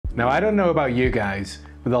Now, I don't know about you guys,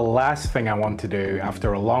 but the last thing I want to do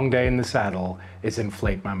after a long day in the saddle is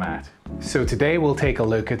inflate my mat. So today we'll take a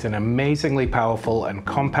look at an amazingly powerful and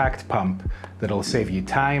compact pump that'll save you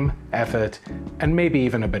time, effort, and maybe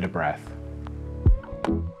even a bit of breath.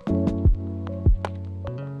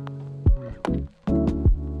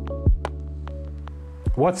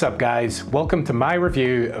 What's up guys, welcome to my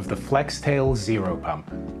review of the Flextail Zero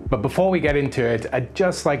Pump. But before we get into it, I'd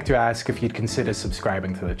just like to ask if you'd consider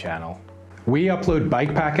subscribing to the channel. We upload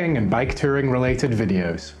bikepacking and bike touring related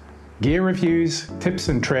videos, gear reviews, tips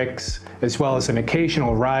and tricks, as well as an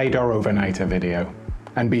occasional ride or overnighter video.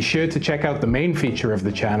 And be sure to check out the main feature of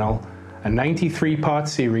the channel, a 93-part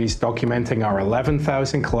series documenting our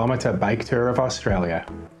 11,000 kilometer bike tour of Australia.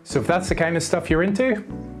 So if that's the kind of stuff you're into,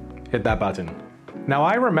 hit that button. Now,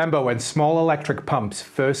 I remember when small electric pumps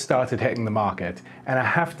first started hitting the market, and I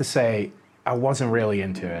have to say, I wasn't really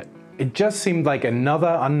into it. It just seemed like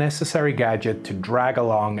another unnecessary gadget to drag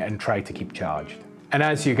along and try to keep charged. And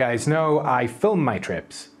as you guys know, I film my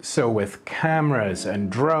trips, so with cameras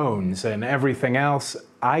and drones and everything else,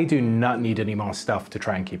 I do not need any more stuff to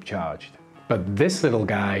try and keep charged. But this little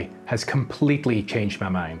guy has completely changed my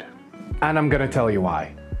mind. And I'm gonna tell you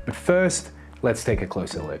why. But first, let's take a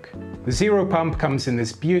closer look. The Zero Pump comes in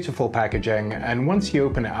this beautiful packaging, and once you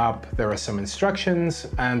open it up, there are some instructions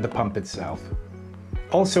and the pump itself.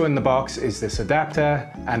 Also in the box is this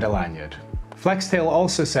adapter and a lanyard. Flextail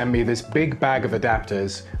also sent me this big bag of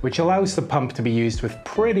adapters, which allows the pump to be used with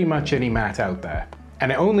pretty much any mat out there.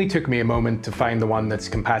 And it only took me a moment to find the one that's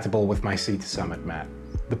compatible with my Sea to Summit mat.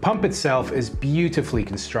 The pump itself is beautifully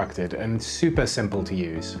constructed and super simple to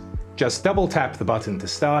use. Just double tap the button to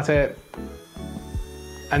start it,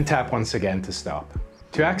 and tap once again to stop.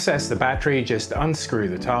 To access the battery, just unscrew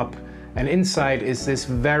the top, and inside is this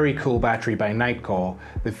very cool battery by Nitecore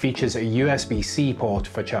that features a USB-C port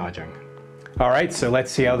for charging. Alright, so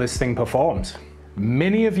let's see how this thing performs.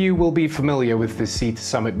 Many of you will be familiar with this Sea to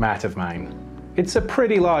Summit mat of mine. It's a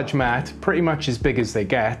pretty large mat, pretty much as big as they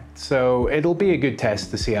get, so it'll be a good test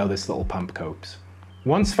to see how this little pump copes.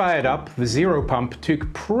 Once fired up, the Zero Pump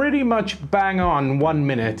took pretty much bang on 1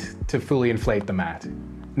 minute to fully inflate the mat.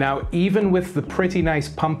 Now, even with the pretty nice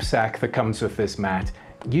pump sack that comes with this mat,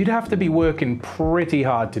 you'd have to be working pretty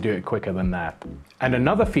hard to do it quicker than that. And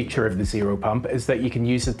another feature of the Zero Pump is that you can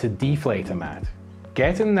use it to deflate a mat.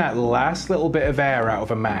 Getting that last little bit of air out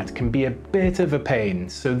of a mat can be a bit of a pain,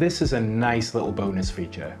 so this is a nice little bonus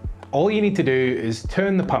feature. All you need to do is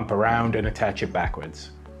turn the pump around and attach it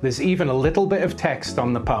backwards. There's even a little bit of text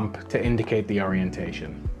on the pump to indicate the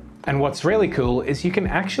orientation. And what's really cool is you can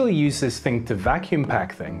actually use this thing to vacuum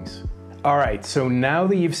pack things. Alright, so now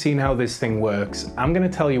that you've seen how this thing works, I'm going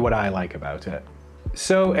to tell you what I like about it.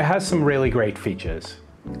 So it has some really great features.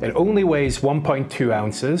 It only weighs 1.2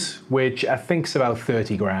 ounces, which I think is about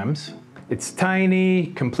 30 grams. It's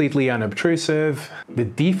tiny, completely unobtrusive. The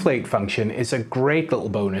deflate function is a great little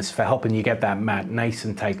bonus for helping you get that mat nice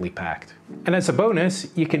and tightly packed. And as a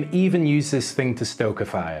bonus, you can even use this thing to stoke a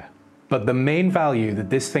fire. But the main value that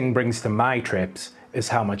this thing brings to my trips is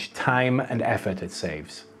how much time and effort it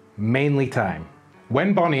saves. Mainly time.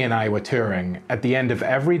 When Bonnie and I were touring, at the end of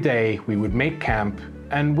every day we would make camp,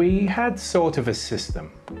 and we had sort of a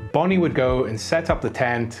system. Bonnie would go and set up the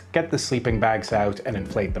tent, get the sleeping bags out and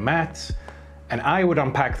inflate the mats, and I would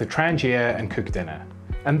unpack the trangia and cook dinner.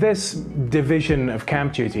 And this division of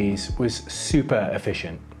camp duties was super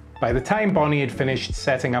efficient. By the time Bonnie had finished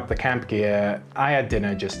setting up the camp gear, I had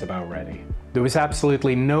dinner just about ready. There was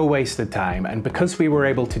absolutely no wasted time, and because we were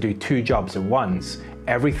able to do 2 jobs at once,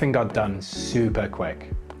 everything got done super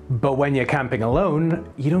quick. But when you're camping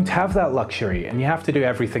alone, you don't have that luxury and you have to do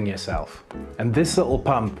everything yourself. And this little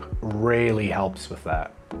pump really helps with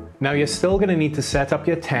that. Now, you're still going to need to set up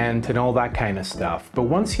your tent and all that kind of stuff, but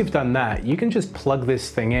once you've done that, you can just plug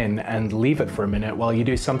this thing in and leave it for a minute while you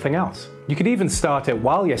do something else. You could even start it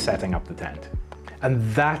while you're setting up the tent. And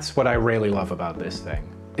that's what I really love about this thing.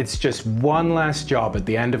 It's just one last job at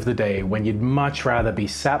the end of the day when you'd much rather be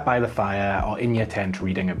sat by the fire or in your tent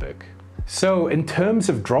reading a book. So in terms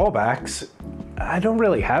of drawbacks, I don't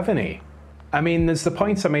really have any. I mean, there's the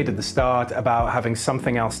points I made at the start about having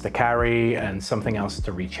something else to carry and something else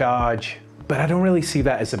to recharge, but I don't really see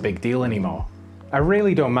that as a big deal anymore. I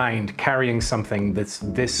really don't mind carrying something that's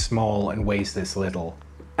this small and weighs this little.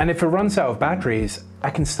 And if it runs out of batteries, I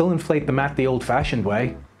can still inflate the mat the old-fashioned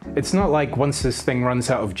way. It's not like once this thing runs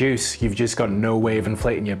out of juice, you've just got no way of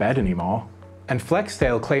inflating your bed anymore. And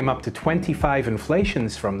Flextail claim up to 25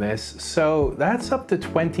 inflations from this, so that's up to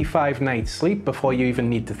 25 nights sleep before you even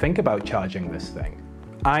need to think about charging this thing.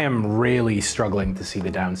 I am really struggling to see the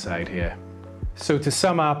downside here. So to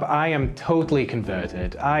sum up, I am totally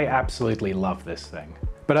converted. I absolutely love this thing.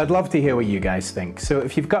 But I'd love to hear what you guys think. So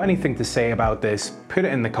if you've got anything to say about this, put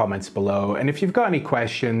it in the comments below. And if you've got any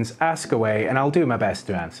questions, ask away and I'll do my best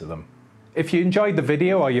to answer them. If you enjoyed the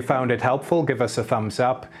video or you found it helpful, give us a thumbs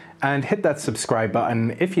up and hit that subscribe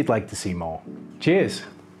button if you'd like to see more. Cheers!